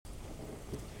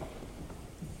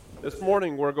This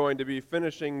morning we're going to be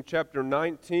finishing chapter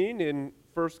 19 in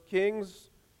 1 Kings,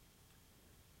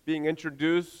 being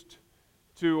introduced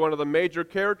to one of the major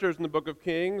characters in the book of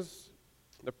Kings,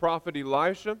 the prophet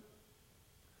Elisha.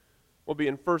 We'll be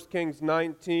in 1 Kings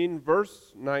 19,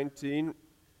 verse 19,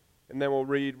 and then we'll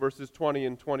read verses 20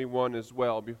 and 21 as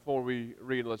well. Before we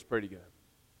read, let's pray together.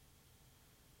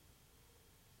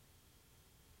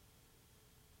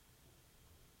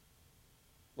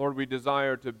 Lord, we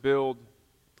desire to build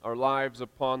our lives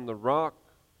upon the rock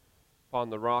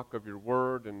of your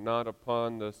word, and not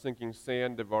upon the sinking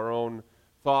sand of our own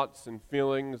thoughts and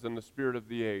feelings and the spirit of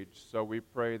the age. So we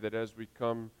pray that as we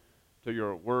come to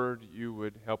your word, you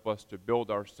would help us to build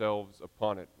ourselves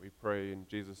upon it. We pray in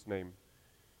Jesus' name.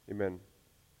 Amen.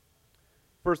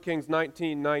 1 Kings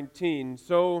 19:19.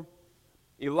 So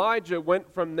Elijah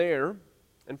went from there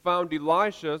and found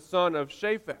Elisha, son of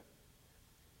Shaphat.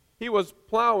 He was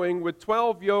plowing with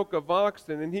 12 yoke of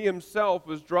oxen, and he himself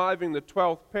was driving the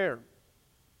 12th pair.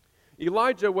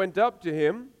 Elijah went up to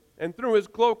him and threw his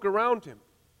cloak around him.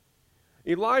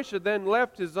 Elisha then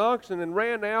left his oxen and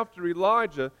ran after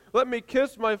Elijah. "Let me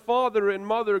kiss my father and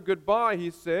mother goodbye," he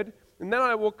said, "and then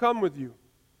I will come with you."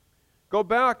 "Go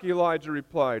back," Elijah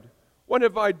replied. "What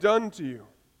have I done to you?"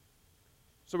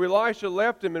 So Elisha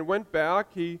left him and went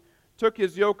back. He took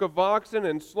his yoke of oxen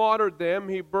and slaughtered them.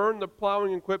 He burned the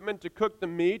plowing equipment to cook the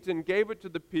meat and gave it to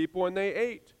the people, and they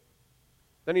ate.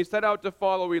 Then he set out to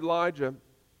follow Elijah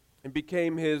and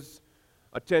became his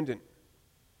attendant.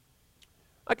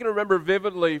 I can remember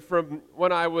vividly from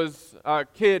when I was a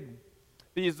kid,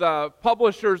 these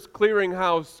Publishers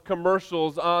Clearinghouse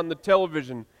commercials on the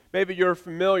television. Maybe you're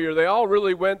familiar. They all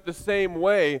really went the same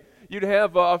way. You'd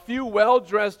have a few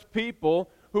well-dressed people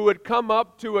who would come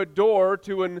up to a door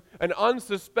to an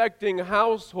unsuspecting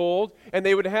household, and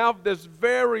they would have this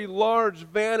very large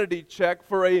vanity check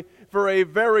for a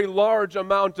very large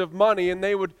amount of money, and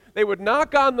they would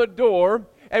knock on the door,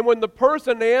 and when the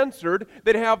person answered,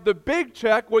 they'd have the big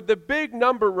check with the big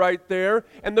number right there,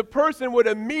 and the person would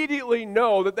immediately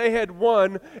know that they had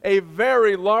won a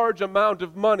very large amount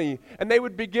of money. And they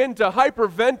would begin to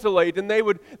hyperventilate, and they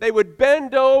would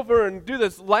bend over and do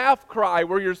this laugh cry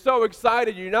where you're so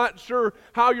excited you're not sure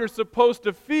how you're supposed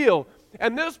to feel.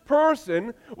 And this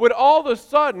person would all of a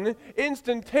sudden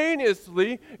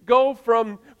instantaneously go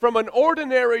from an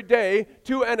ordinary day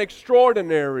to an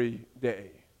extraordinary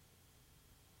day.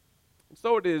 And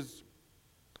so it is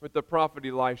with the prophet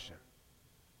Elisha.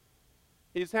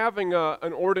 He's having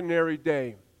an ordinary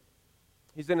day.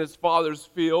 He's in his father's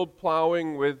field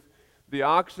plowing with the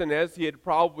oxen, as he had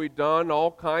probably done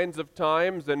all kinds of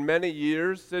times and many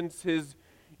years since his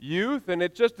youth. And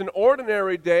it's just an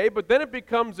ordinary day, but then it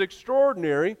becomes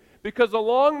extraordinary because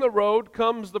along the road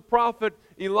comes the prophet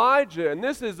Elijah. And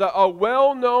this is a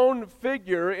well-known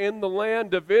figure in the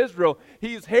land of Israel.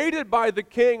 He's hated by the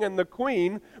king and the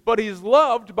queen, but he's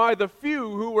loved by the few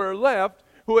who were left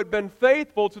who had been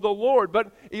faithful to the Lord.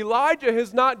 But Elijah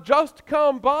has not just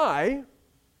come by.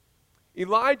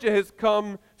 Elijah has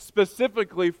come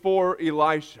specifically for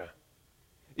Elisha.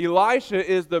 Elisha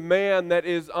is the man that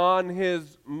is on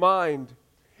his mind.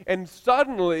 And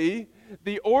suddenly,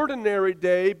 the ordinary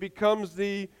day becomes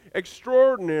the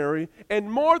extraordinary. And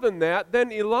more than that,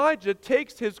 then Elijah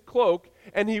takes his cloak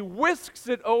and he whisks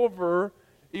it over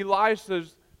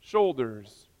Elisha's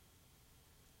shoulders.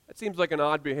 That seems like an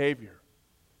odd behavior,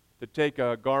 to take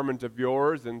a garment of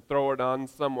yours and throw it on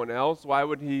someone else. Why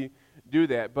would he do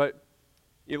that? But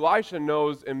Elisha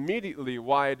knows immediately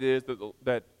why it is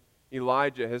that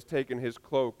Elijah has taken his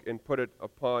cloak and put it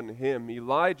upon him.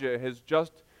 Elijah has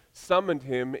just summoned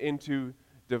him into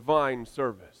divine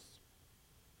service.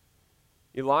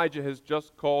 Elijah has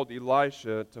just called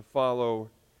Elisha to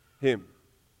follow him.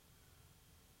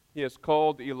 He has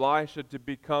called Elisha to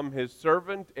become his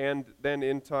servant and then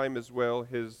in time as well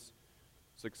his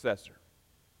successor.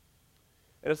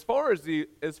 And as far as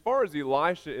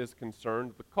Elisha is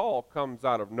concerned, the call comes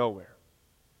out of nowhere.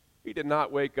 He did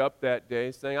not wake up that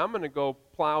day saying, "I'm going to go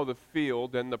plow the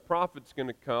field and the prophet's going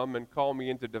to come and call me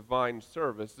into divine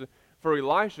service." For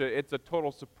Elisha, it's a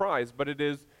total surprise, but it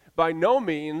is by no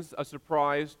means a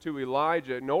surprise to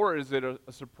Elijah, nor is it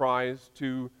a surprise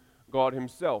to God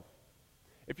himself.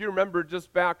 If you remember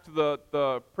just back to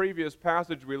the previous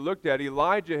passage we looked at,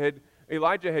 Elijah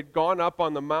had gone up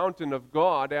on the mountain of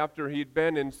God after he'd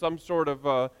been in some sort of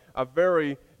a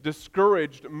very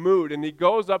discouraged mood, and he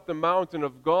goes up the mountain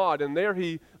of God, and there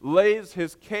he lays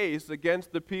his case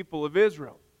against the people of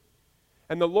Israel.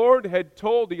 And the Lord had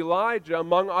told Elijah,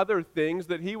 among other things,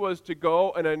 that he was to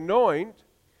go and anoint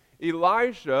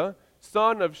Elisha,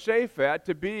 son of Shaphat,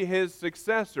 to be his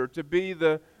successor, to be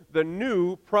the the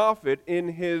new prophet in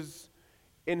his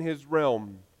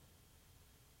realm.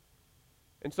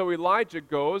 And so Elijah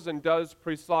goes and does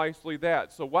precisely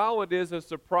that. So while it is a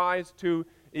surprise to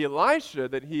Elisha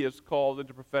that he is called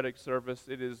into prophetic service,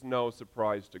 it is no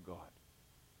surprise to God.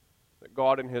 That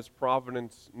God in his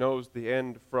providence knows the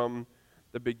end from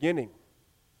the beginning.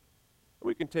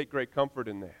 We can take great comfort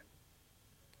in that.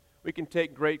 We can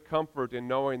take great comfort in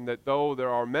knowing that though there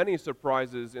are many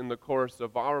surprises in the course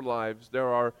of our lives, there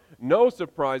are no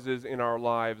surprises in our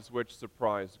lives which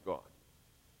surprise God.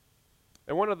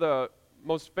 And one of the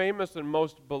most famous and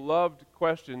most beloved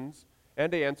questions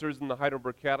and answers in the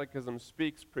Heidelberg Catechism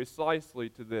speaks precisely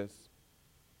to this.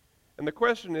 And the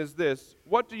question is this: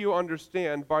 what do you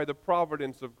understand by the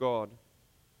providence of God?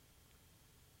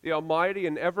 The almighty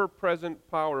and ever-present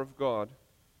power of God,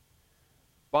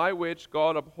 by which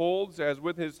God upholds as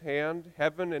with his hand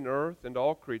heaven and earth and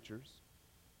all creatures,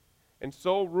 and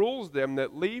so rules them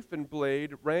that leaf and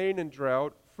blade, rain and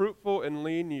drought, fruitful and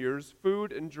lean years,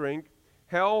 food and drink,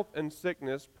 health and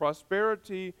sickness,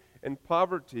 prosperity and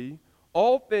poverty,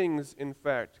 all things, in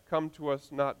fact, come to us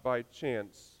not by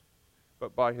chance,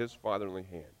 but by his fatherly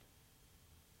hand.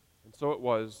 And so it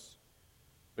was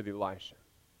with Elisha.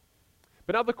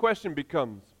 But now the question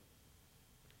becomes,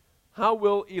 how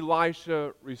will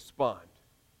Elisha respond?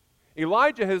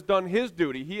 Elijah has done his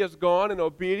duty. He has gone in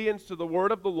obedience to the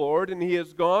word of the Lord, and he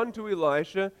has gone to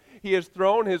Elisha. He has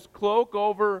thrown his cloak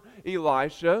over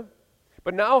Elisha.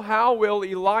 But now how will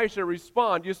Elisha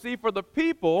respond? You see, for the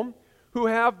people who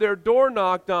have their door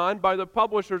knocked on by the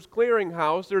Publishers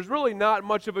Clearinghouse, there's really not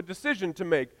much of a decision to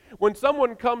make. When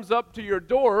someone comes up to your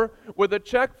door with a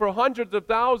check for hundreds of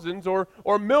thousands or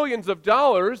millions of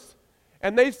dollars,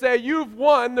 and they say, "You've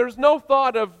won," there's no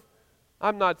thought of,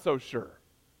 "I'm not so sure."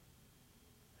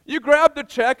 You grab the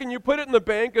check and you put it in the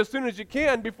bank as soon as you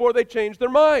can before they change their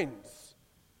minds.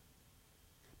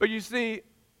 But you see,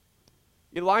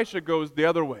 Elisha goes the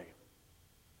other way.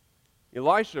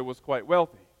 Elisha was quite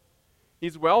wealthy.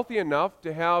 He's wealthy enough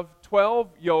to have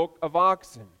 12 yoke of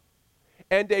oxen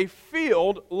and a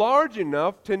field large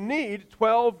enough to need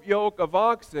 12 yoke of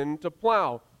oxen to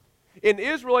plow. In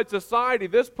Israelite society,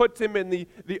 this puts him in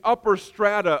the upper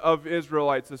strata of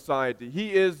Israelite society.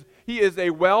 He is a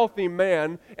wealthy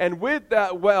man, and with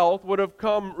that wealth would have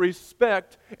come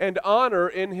respect and honor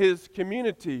in his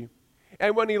community.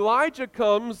 And when Elijah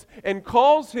comes and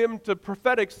calls him to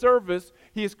prophetic service,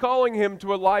 he's calling him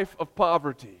to a life of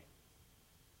poverty,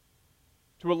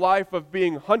 to a life of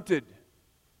being hunted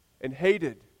and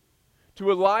hated,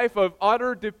 to a life of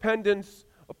utter dependence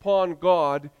upon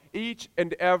God each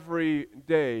and every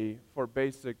day for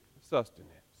basic sustenance.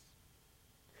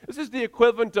 This is the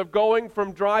equivalent of going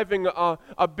from driving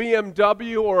a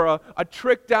BMW or a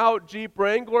tricked-out Jeep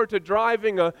Wrangler to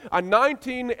driving a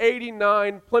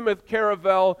 1989 Plymouth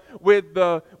Caravelle with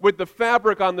the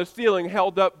fabric on the ceiling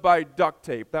held up by duct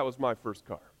tape. That was my first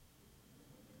car.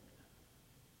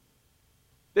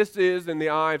 This is, in the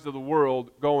eyes of the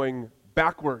world, going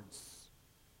backwards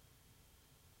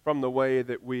from the way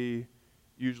that we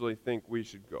usually think we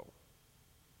should go.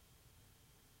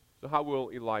 So how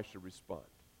will Elisha respond?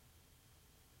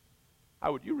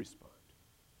 How would you respond?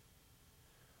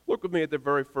 Look with me at the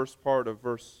very first part of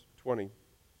verse 20.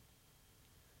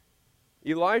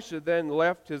 Elisha then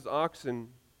left his oxen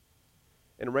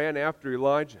and ran after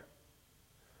Elijah.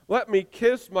 "Let me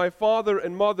kiss my father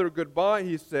and mother goodbye,"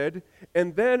 he said,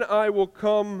 "and then I will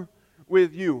come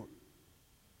with you."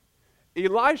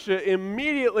 Elisha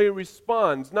immediately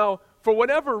responds. Now, for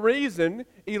whatever reason,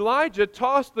 Elijah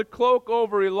tossed the cloak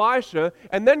over Elisha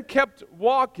and then kept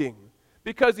walking,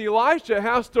 because Elisha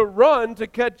has to run to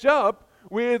catch up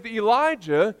with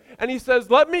Elijah, and he says,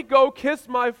 "Let me go kiss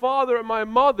my father and my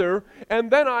mother,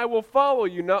 and then I will follow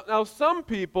you." Now some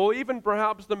people, even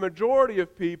perhaps the majority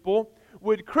of people,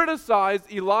 would criticize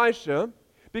Elisha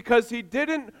because he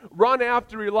didn't run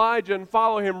after Elijah and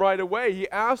follow him right away. He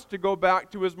asked to go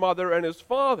back to his mother and his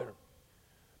father.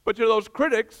 But to those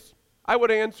critics, I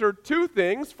would answer two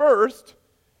things. First,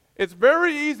 it's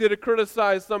very easy to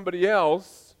criticize somebody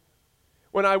else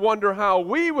when I wonder how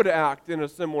we would act in a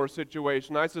similar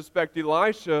situation. I suspect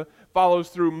Elisha follows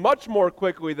through much more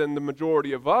quickly than the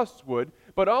majority of us would,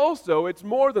 but also it's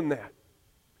more than that.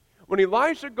 When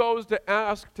Elisha goes to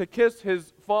ask to kiss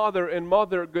his father and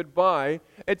mother goodbye,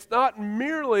 it's not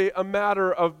merely a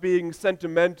matter of being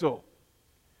sentimental.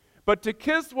 But to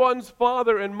kiss one's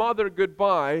father and mother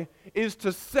goodbye is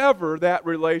to sever that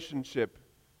relationship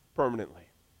permanently.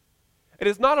 It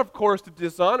is not, of course, to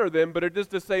dishonor them, but it is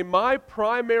to say, my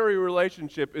primary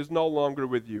relationship is no longer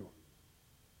with you.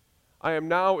 I am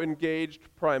now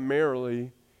engaged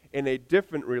primarily in a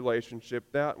different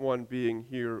relationship, that one being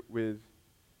here with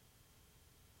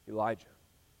Elijah.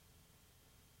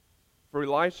 For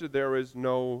Elisha, there is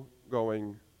no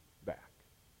going back.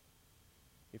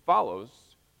 He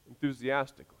follows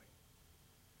enthusiastically.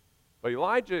 But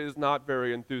Elijah is not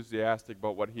very enthusiastic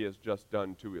about what he has just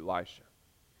done to Elisha.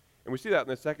 And we see that in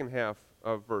the second half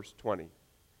of verse 20.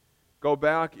 "Go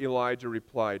back," Elijah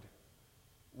replied.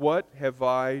 "What have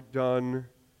I done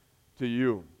to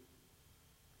you?"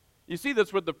 You see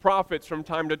this with the prophets from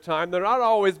time to time. They're not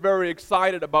always very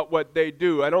excited about what they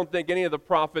do. I don't think any of the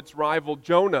prophets rival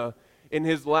Jonah in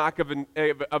his lack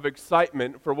of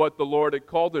excitement for what the Lord had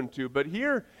called him to. But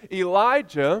here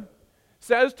Elijah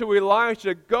says to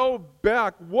Elisha, "Go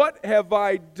back. What have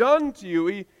I done to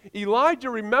you?" Elijah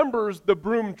remembers the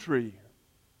broom tree.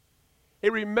 He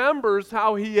remembers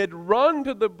how he had run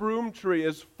to the broom tree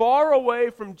as far away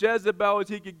from Jezebel as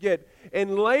he could get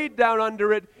and laid down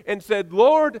under it and said,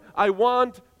 "Lord, I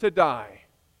want to die."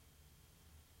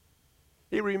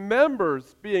 He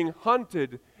remembers being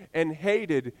hunted and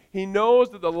hated. He knows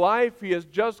that the life he has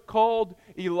just called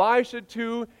Elisha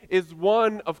to is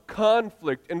one of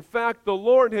conflict. In fact, the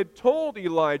Lord had told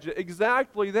Elijah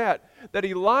exactly that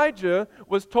Elijah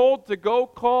was told to go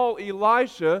call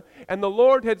Elisha, and the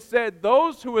Lord had said,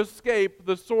 "Those who escape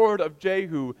the sword of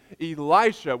Jehu,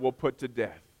 Elisha will put to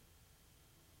death."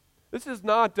 This is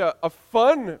not a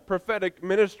fun prophetic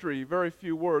ministry, very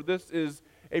few words. This is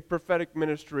a prophetic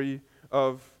ministry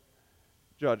of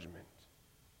judgment.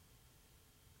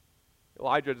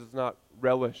 Elijah does not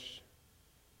relish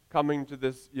coming to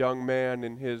this young man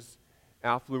in his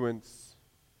affluence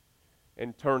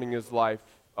and turning his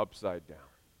life upside down.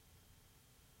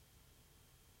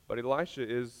 But Elisha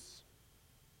is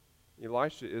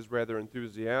rather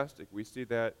enthusiastic. We see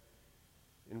that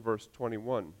in verse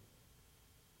 21.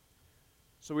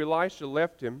 "So Elisha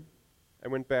left him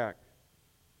and went back.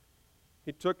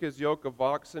 He took his yoke of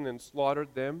oxen and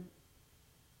slaughtered them.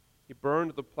 He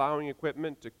burned the plowing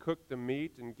equipment to cook the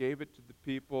meat and gave it to the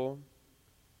people,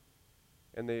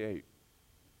 and they ate."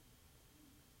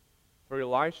 For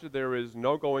Elisha, there is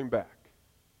no going back.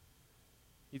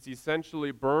 He's essentially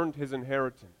burned his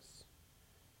inheritance.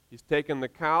 He's taken the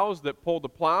cows that pull the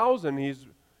plows and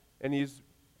he's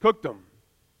cooked them.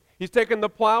 He's taken the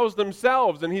plows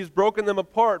themselves and he's broken them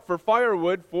apart for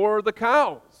firewood for the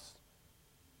cows.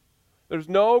 There's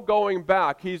no going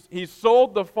back. He's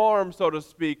sold the farm, so to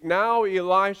speak. Now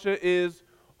Elisha is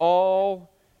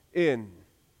all in.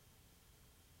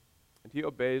 And he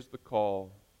obeys the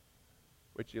call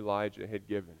which Elijah had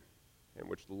given and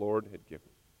which the Lord had given.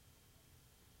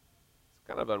 It's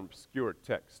kind of an obscure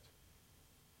text.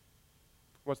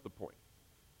 What's the point?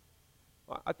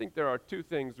 Well, I think there are two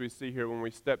things we see here when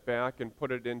we step back and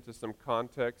put it into some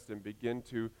context and begin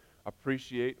to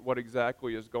appreciate what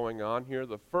exactly is going on here.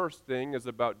 The first thing is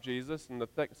about Jesus, and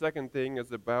the second thing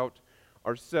is about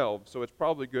ourselves. So it's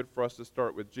probably good for us to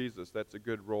start with Jesus. That's a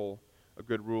good rule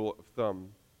of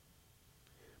thumb.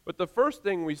 But the first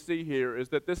thing we see here is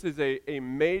that this is a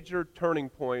major turning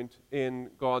point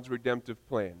in God's redemptive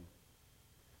plan.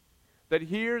 That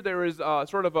here there is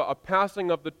sort of a passing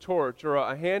of the torch or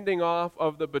a handing off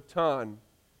of the baton.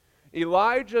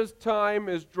 Elijah's time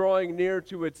is drawing near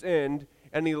to its end,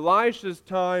 and Elisha's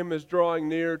time is drawing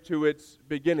near to its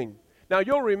beginning. Now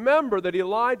you'll remember that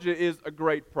Elijah is a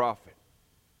great prophet.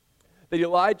 That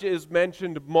Elijah is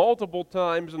mentioned multiple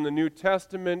times in the New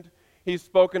Testament. He's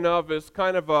spoken of as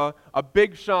kind of a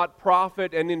big shot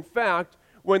prophet, and in fact,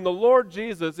 when the Lord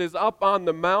Jesus is up on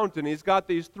the mountain, he's got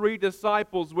these 3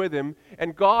 disciples with him,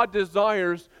 and God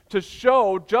desires to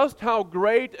show just how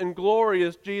great and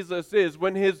glorious Jesus is.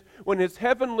 When his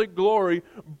heavenly glory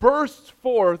bursts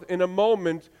forth in a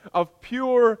moment of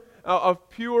pure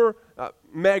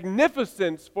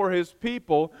magnificence for his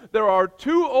people, there are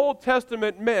 2 Old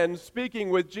Testament men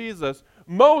speaking with Jesus,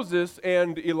 Moses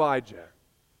and Elijah.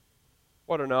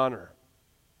 What an honor.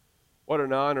 What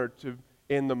an honor to,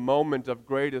 in the moment of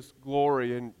greatest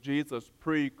glory in Jesus'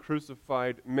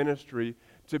 pre-crucified ministry,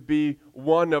 to be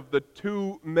one of the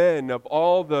 2 men of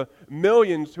all the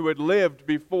millions who had lived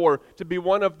before, to be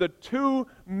one of the 2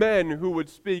 men who would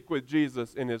speak with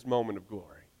Jesus in his moment of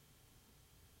glory.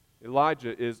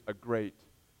 Elijah is a great,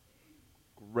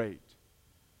 great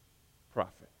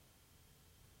prophet.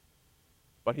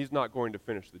 But he's not going to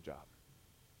finish the job.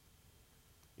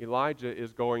 Elijah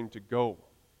is going to go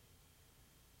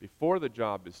before the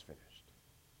job is finished.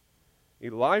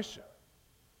 Elisha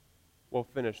will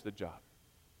finish the job.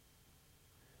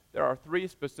 There are 3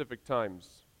 specific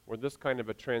times where this kind of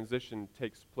a transition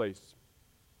takes place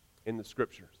in the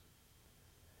Scriptures.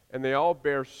 And they all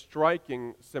bear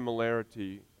striking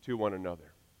similarity to one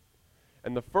another.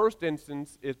 And the first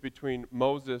instance is between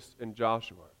Moses and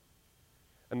Joshua.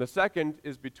 And the second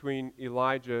is between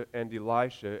Elijah and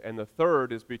Elisha. And the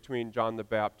third is between John the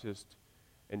Baptist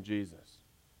and Jesus.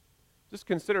 Just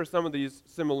consider some of these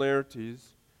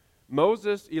similarities.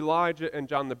 Moses, Elijah, and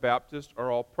John the Baptist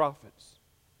are all prophets.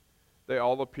 They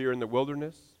all appear in the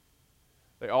wilderness.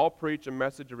 They all preach a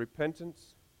message of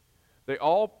repentance. They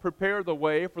all prepare the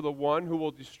way for the one who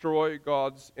will destroy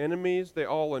God's enemies. They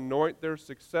all anoint their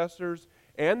successors.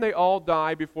 And they all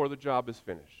die before the job is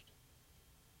finished.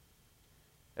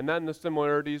 And then the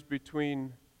similarities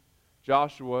between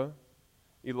Joshua,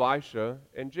 Elisha,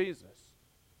 and Jesus.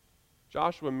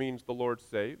 Joshua means the Lord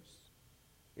saves.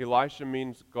 Elisha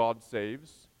means God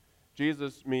saves.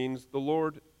 Jesus means the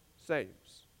Lord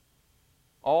saves.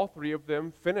 All three of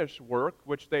them finish work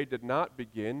which they did not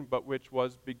begin, but which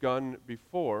was begun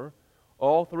before.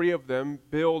 All three of them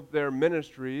build their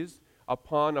ministries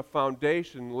upon a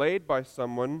foundation laid by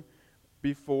someone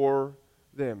before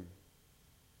them.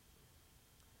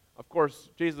 Of course,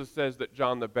 Jesus says that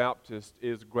John the Baptist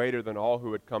is greater than all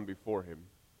who had come before him.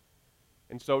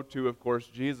 And so too, of course,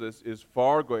 Jesus is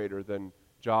far greater than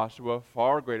Joshua,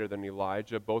 far greater than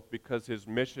Elijah, both because his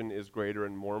mission is greater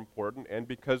and more important, and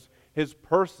because his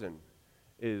person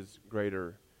is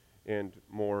greater and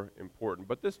more important.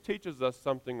 But this teaches us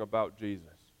something about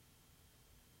Jesus.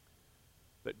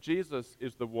 That Jesus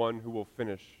is the one who will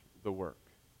finish the work.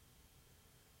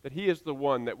 That he is the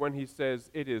one that when he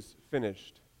says, "It is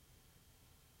finished,"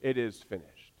 it is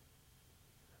finished.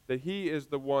 That he is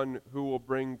the one who will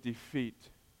bring defeat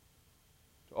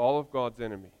to all of God's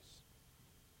enemies,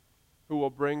 who will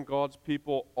bring God's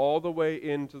people all the way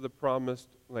into the promised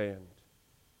land.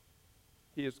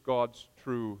 He is God's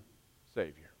true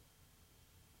Savior.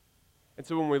 And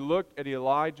so when we look at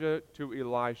Elijah to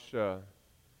Elisha,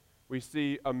 we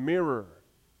see a mirror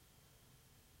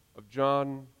of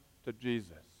John to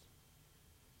Jesus.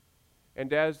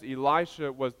 And as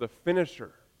Elisha was the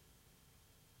finisher,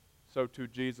 so too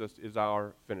Jesus is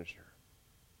our finisher.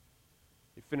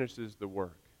 He finishes the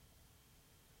work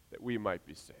that we might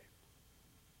be saved.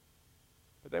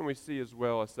 But then we see as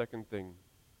well a second thing.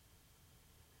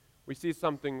 We see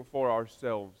something for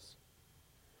ourselves,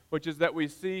 which is that we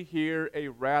see here a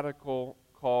radical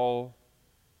call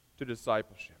to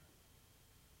discipleship.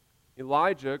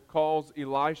 Elijah calls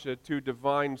Elisha to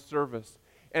divine service,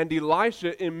 and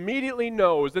Elisha immediately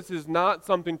knows this is not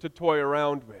something to toy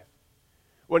around with.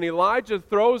 When Elijah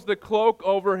throws the cloak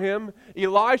over him,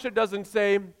 Elisha doesn't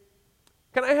say,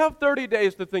 "Can I have 30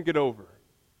 days to think it over?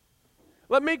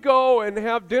 Let me go and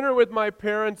have dinner with my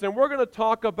parents, and we're going to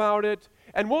talk about it,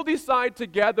 and we'll decide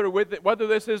together with it whether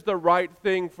this is the right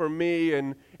thing for me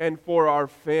and for our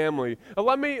family.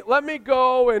 Let me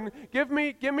go and give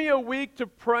me a week to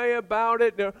pray about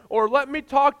it, or let me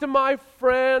talk to my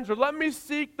friends, or let me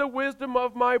seek the wisdom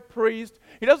of my priest."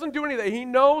 He doesn't do anything. He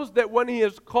knows that when he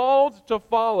is called to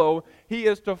follow, he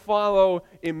is to follow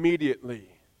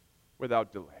immediately,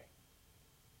 without delay.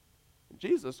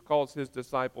 Jesus calls his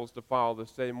disciples to follow the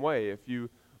same way. If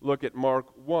you look at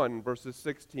Mark 1, verses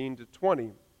 16 to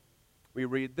 20, we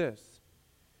read this.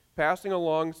 "Passing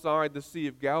alongside the Sea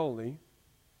of Galilee,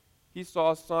 he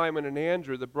saw Simon and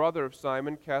Andrew, the brother of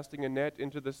Simon, casting a net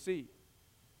into the sea,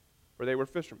 for they were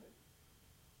fishermen.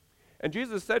 And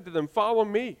Jesus said to them, 'Follow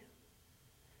me,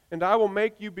 and I will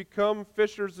make you become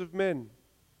fishers of men.'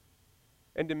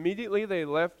 And immediately they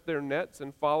left their nets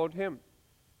and followed him.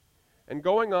 And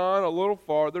going on a little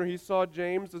farther, he saw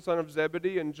James the son of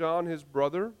Zebedee and John his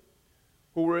brother,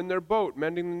 who were in their boat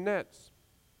mending the nets.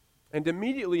 And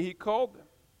immediately he called them.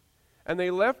 And they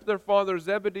left their father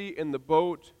Zebedee in the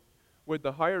boat with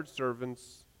the hired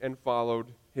servants and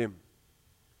followed him."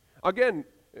 Again,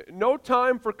 no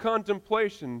time for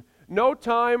contemplation, no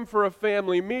time for a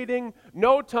family meeting,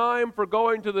 no time for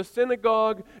going to the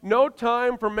synagogue, no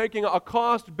time for making a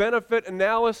cost-benefit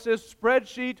analysis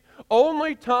spreadsheet,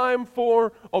 only time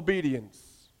for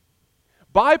obedience.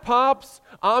 Bye, Pops,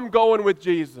 I'm going with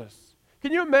Jesus.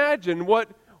 Can you imagine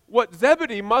what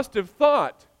Zebedee must have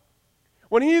thought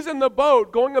when he's in the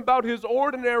boat going about his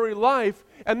ordinary life,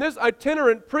 and this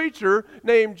itinerant preacher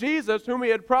named Jesus, whom he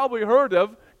had probably heard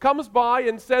of, comes by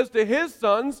and says to his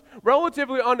sons,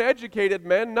 relatively uneducated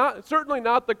men, certainly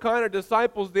not the kind of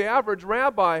disciples the average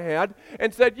rabbi had,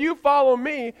 and said, "You follow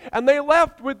me," and they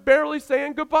left with barely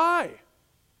saying goodbye.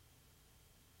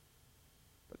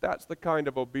 But that's the kind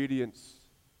of obedience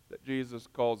that Jesus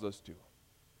calls us to.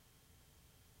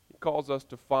 He calls us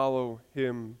to follow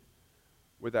him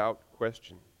without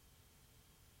question.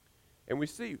 And we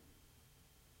see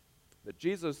that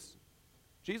Jesus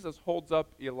holds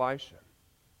up Elisha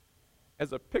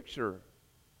as a picture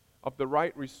of the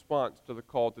right response to the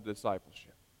call to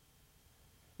discipleship.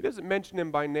 He doesn't mention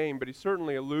him by name, but he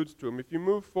certainly alludes to him. If you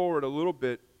move forward a little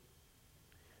bit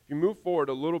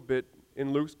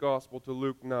in Luke's gospel to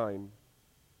Luke 9,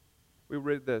 we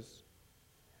read this.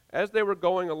 As they were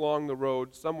going along the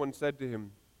road, someone said to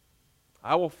him,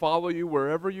 "I will follow you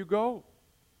wherever you go."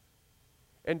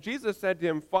 And Jesus said to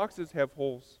him, "Foxes have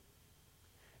holes,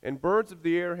 and birds of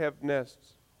the air have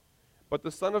nests, but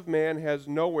the Son of Man has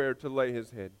nowhere to lay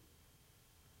his head."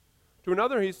 To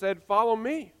another he said, "Follow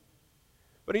me."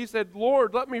 But he said,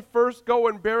 "Lord, let me first go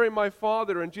and bury my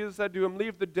father." And Jesus said to him,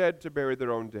 "Leave the dead to bury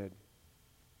their own dead.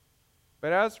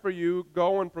 But as for you,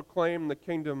 go and proclaim the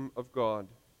kingdom of God."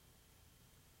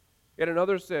 Yet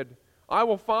another said, "I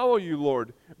will follow you,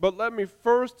 Lord, but let me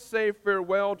first say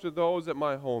farewell to those at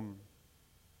my home."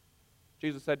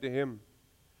 Jesus said to him,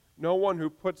 "No one who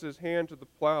puts his hand to the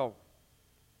plow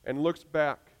and looks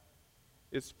back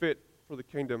is fit for the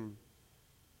kingdom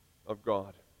of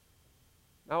God."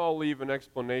 Now I'll leave an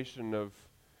explanation and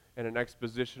an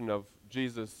exposition of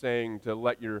Jesus saying to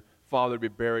let your father be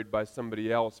buried by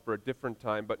somebody else for a different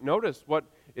time. But notice what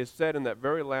is said in that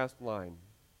very last line.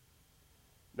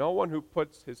 No one who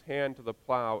puts his hand to the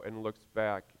plow and looks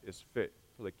back is fit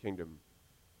for the kingdom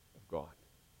of God.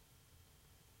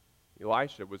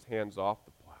 Elisha was hands off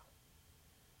the plow.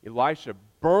 Elisha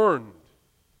burned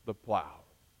the plow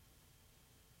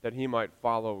that he might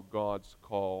follow God's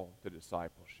call to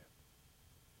discipleship.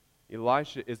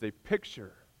 Elisha is a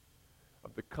picture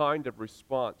of the kind of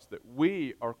response that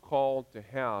we are called to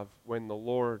have when the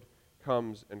Lord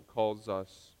comes and calls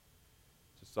us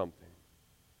to something.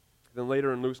 Then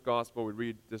later in Luke's gospel, we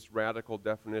read this radical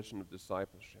definition of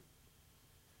discipleship.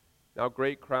 Now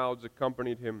great crowds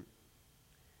accompanied him,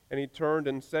 and he turned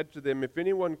and said to them, "If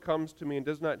anyone comes to me and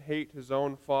does not hate his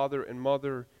own father and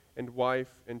mother and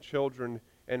wife and children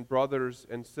and brothers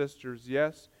and sisters,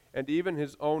 yes, and even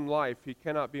his own life, he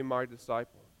cannot be my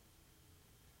disciple.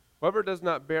 Whoever does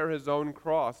not bear his own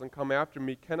cross and come after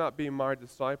me cannot be my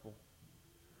disciple.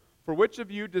 For which of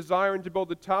you, desiring to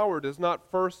build a tower, does not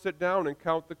first sit down and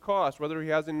count the cost, whether he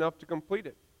has enough to complete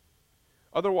it?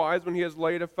 Otherwise, when he has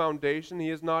laid a foundation, he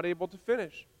is not able to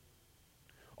finish.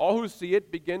 All who see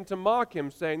it begin to mock him,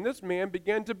 saying, 'This man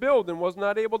began to build and was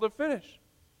not able to finish.'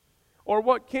 Or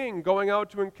what king, going out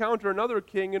to encounter another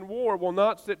king in war, will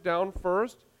not sit down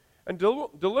first and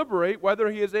deliberate whether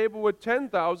he is able with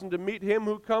 10,000 to meet him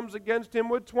who comes against him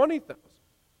with 20,000?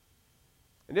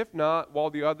 And if not, while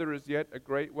the other is yet a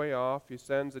great way off, he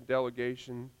sends a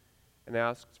delegation and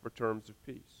asks for terms of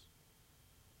peace.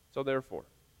 So therefore,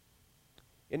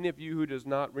 any of you who does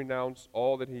not renounce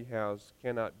all that he has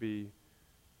cannot be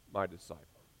my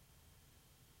disciple."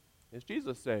 Is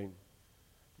Jesus saying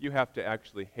you have to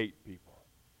actually hate people?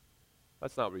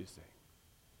 That's not what he's saying.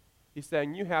 He's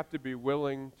saying you have to be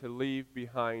willing to leave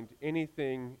behind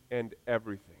anything and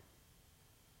everything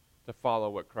to follow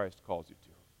what Christ calls you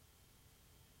to.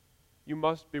 You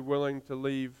must be willing to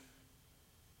leave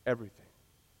everything,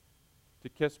 to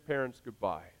kiss parents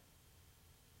goodbye,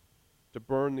 to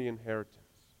burn the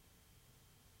inheritance,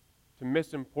 to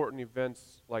miss important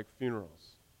events like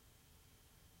funerals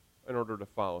in order to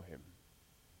follow him.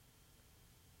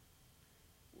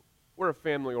 We're a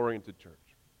family-oriented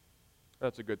church.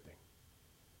 That's a good thing.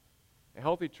 A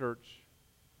healthy church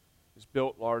is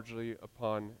built largely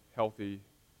upon healthy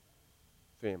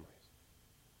families.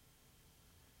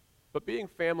 But being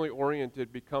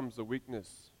family-oriented becomes a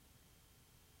weakness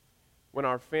when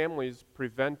our families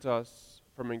prevent us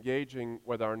from engaging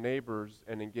with our neighbors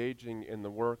and engaging in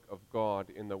the work of God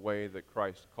in the way that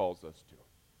Christ calls us to.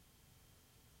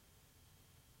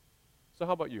 So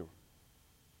how about you?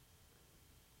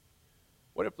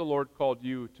 What if the Lord called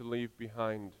you to leave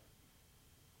behind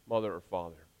mother or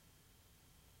father,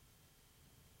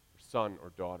 or son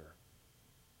or daughter,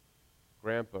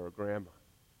 grandpa or grandma,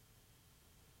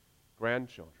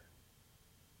 grandchildren?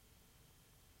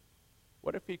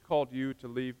 What if he called you to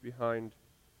leave behind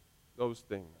those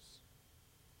things?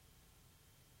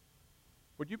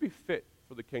 Would you be fit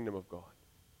for the kingdom of God?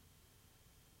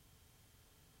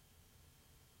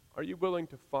 Are you willing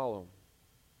to follow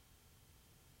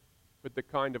with the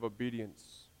kind of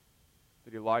obedience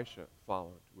that Elisha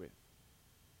followed with?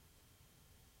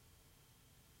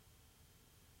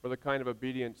 Or the kind of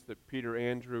obedience that Peter,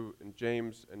 Andrew, and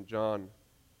James, and John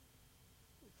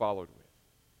followed with?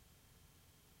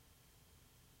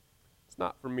 It's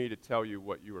not for me to tell you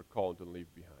what you are called to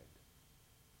leave behind.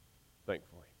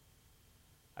 Thankfully.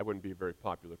 I wouldn't be a very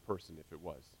popular person if it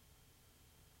was.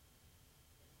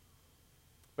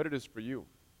 But it is for you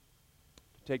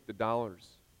to take the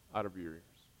dollars out of your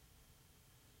ears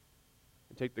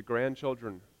and take the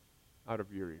grandchildren out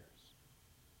of your ears.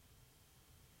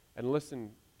 And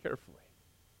listen carefully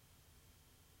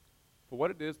for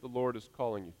what it is the Lord is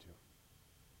calling you to.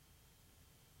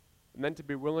 And then to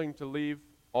be willing to leave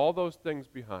all those things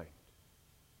behind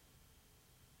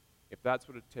if that's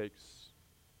what it takes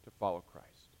to follow Christ.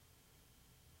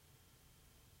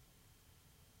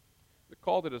 The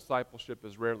call to discipleship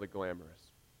is rarely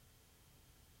glamorous.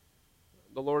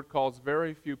 The Lord calls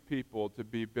very few people to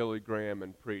be Billy Graham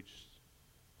and preach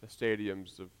to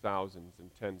stadiums of thousands and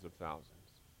tens of thousands.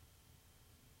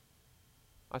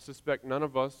 I suspect none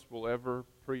of us will ever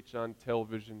preach on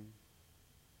television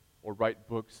or write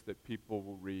books that people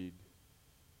will read.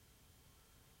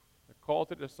 The call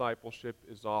to discipleship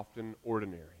is often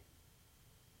ordinary.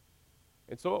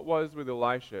 And so it was with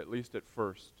Elisha, at least at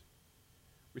first.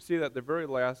 We see that the very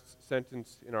last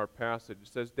sentence in our passage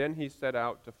says, "Then he set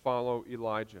out to follow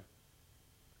Elijah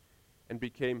and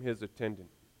became his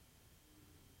attendant."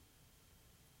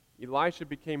 Elisha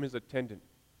became his attendant.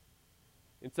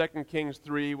 In 2 Kings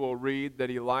 3, we'll read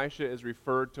that Elisha is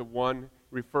referred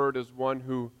as one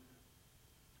who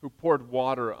poured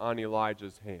water on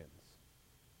Elijah's hands.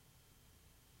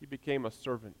 He became a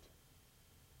servant,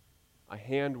 a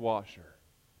hand washer.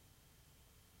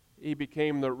 He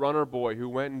became the runner boy who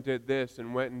went and did this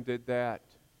and went and did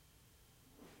that.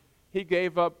 He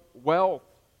gave up wealth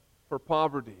for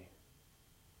poverty.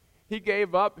 He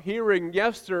gave up hearing,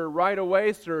 "Yes, sir, right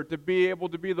away, sir," to be able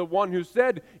to be the one who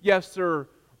said, "Yes, sir,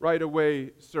 right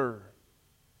away, sir."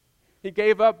 He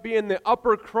gave up being the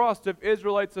upper crust of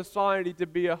Israelite society to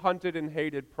be a hunted and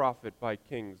hated prophet by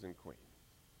kings and queens.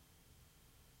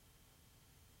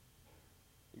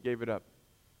 He gave it up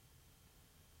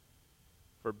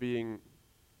for being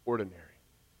ordinary.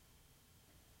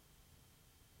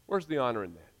 Where's the honor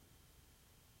in that?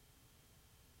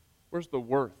 Where's the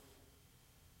worth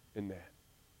in that?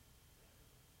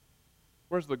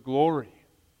 Where's the glory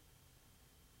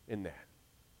in that?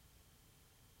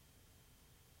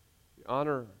 The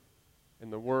honor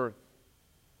and the worth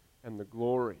and the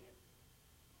glory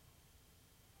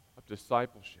of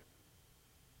discipleship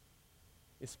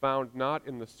is found not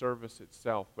in the service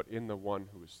itself, but in the one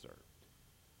who is served.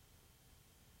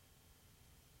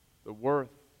 The worth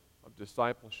of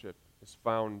discipleship is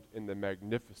found in the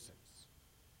magnificence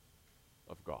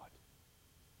of God.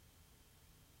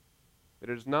 It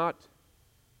is not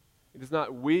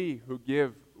we who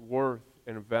give worth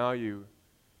and value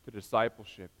to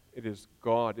discipleship. It is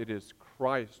God, it is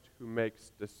Christ who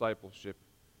makes discipleship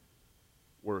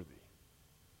worthy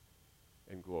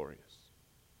and glorious.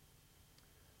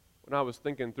 When I was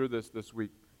thinking through this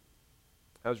week,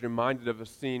 I was reminded of a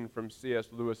scene from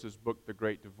C.S. Lewis's book, The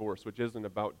Great Divorce, which isn't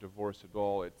about divorce at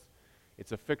all.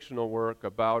 It's a fictional work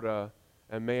about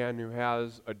a man who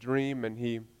has a dream and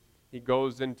he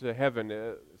goes into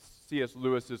heaven. C.S.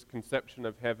 Lewis's conception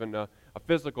of heaven, a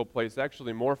physical place,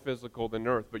 actually more physical than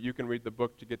earth, but you can read the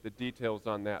book to get the details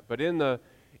on that. But in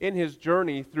his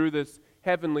journey through this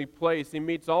heavenly place, he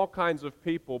meets all kinds of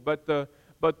people, but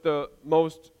the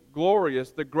most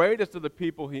glorious, the greatest of the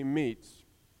people he meets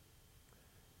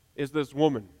is this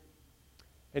woman.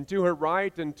 And to her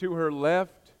right and to her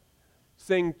left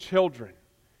sing children,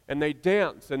 and they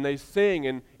dance and they sing,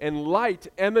 and light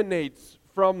emanates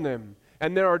from them.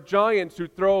 And there are giants who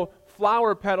throw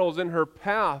flower petals in her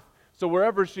path, so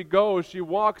wherever she goes, she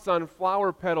walks on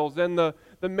flower petals. And the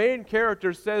main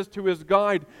character says to his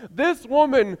guide, "This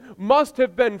woman must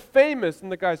have been famous." And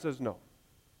the guy says, "No."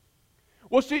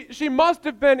 "Well, she must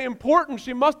have been important.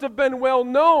 She must have been well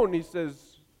known." He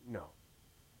says, "No."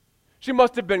 "She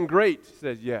must have been great." He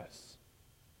says, "Yes."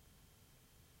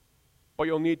 But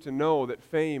you'll need to know that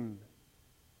fame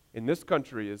in this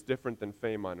country is different than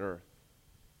fame on earth.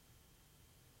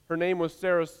 Her name was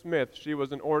Sarah Smith. She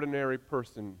was an ordinary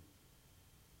person.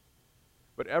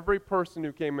 But every person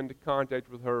who came into contact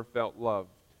with her felt loved.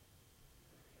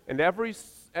 And every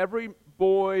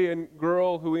boy and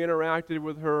girl who interacted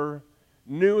with her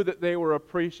knew that they were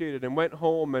appreciated and went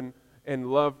home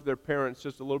and loved their parents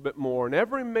just a little bit more. And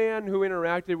every man who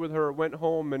interacted with her went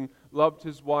home and loved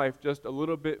his wife just a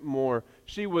little bit more.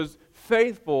 She was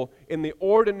faithful in the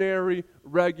ordinary,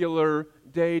 regular,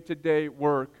 day-to-day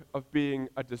work of being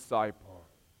a disciple.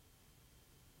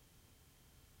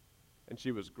 And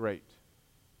she was great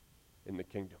in the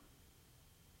kingdom.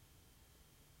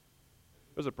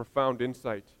 There's a profound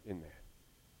insight in that.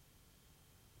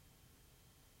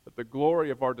 But the glory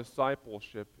of our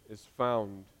discipleship is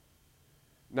found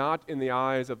not in the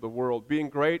eyes of the world. Being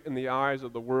great in the eyes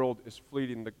of the world is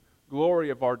fleeting. The glory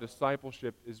of our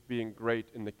discipleship is being great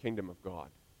in the kingdom of God.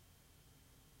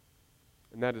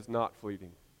 And that is not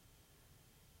fleeting.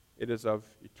 It is of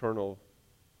eternal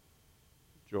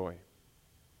joy.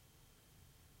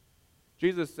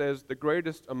 Jesus says, "The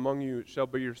greatest among you shall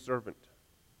be your servant.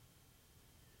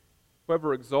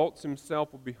 Whoever exalts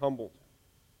himself will be humbled,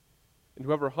 and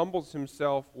whoever humbles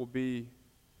himself will be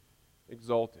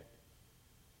exalted."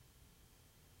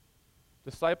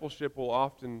 Discipleship will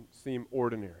often seem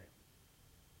ordinary,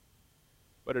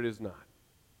 but it is not.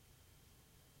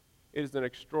 It is an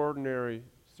extraordinary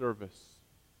service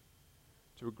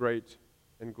to a great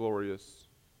and glorious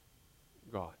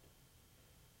God.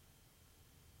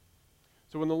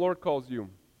 So when the Lord calls you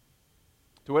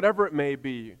to whatever it may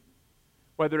be,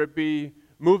 whether it be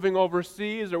moving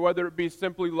overseas or whether it be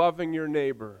simply loving your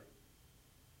neighbor,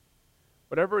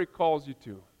 whatever He calls you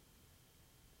to,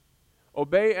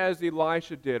 obey as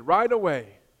Elisha did, right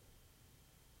away,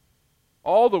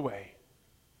 all the way,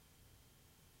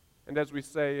 and as we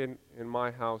say in my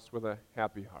house, with a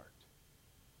happy heart.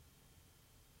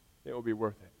 It will be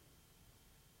worth it.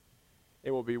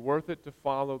 It will be worth it to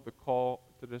follow the call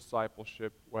to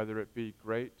discipleship, whether it be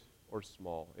great or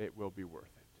small. It will be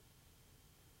worth it.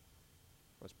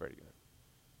 Let's pray together.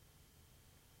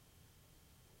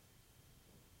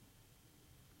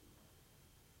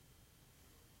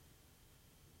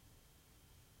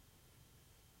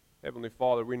 Heavenly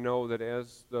Father, we know that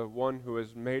as the one who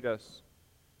has made us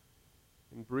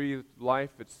and breathed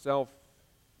life itself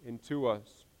into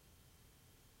us,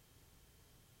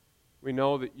 we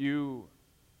know that you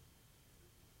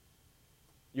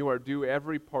are due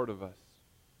every part of us.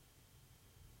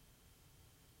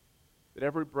 That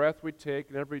every breath we take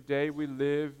and every day we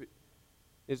live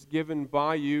is given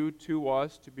by you to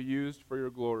us to be used for your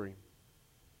glory.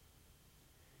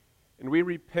 And we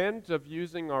repent of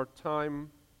using our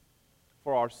time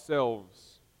for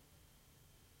ourselves,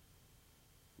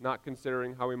 not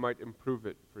considering how we might improve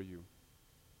it for you.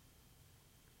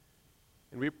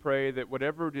 And we pray that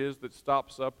whatever it is that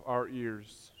stops up our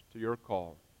ears to your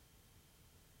call,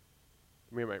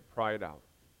 we might pry it out.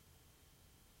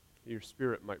 Your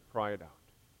Spirit might pry it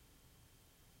out.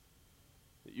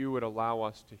 That you would allow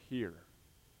us to hear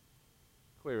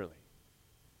clearly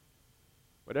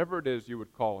whatever it is you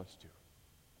would call us to,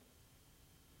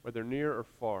 whether near or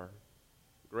far,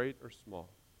 great or small.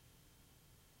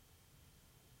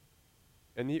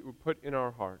 And that you would put in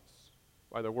our hearts,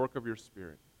 by the work of your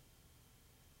Spirit,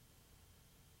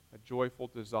 a joyful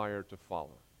desire to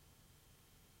follow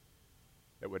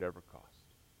at whatever cost.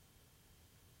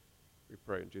 We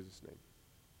pray in Jesus' name.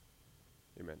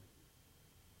 Amen.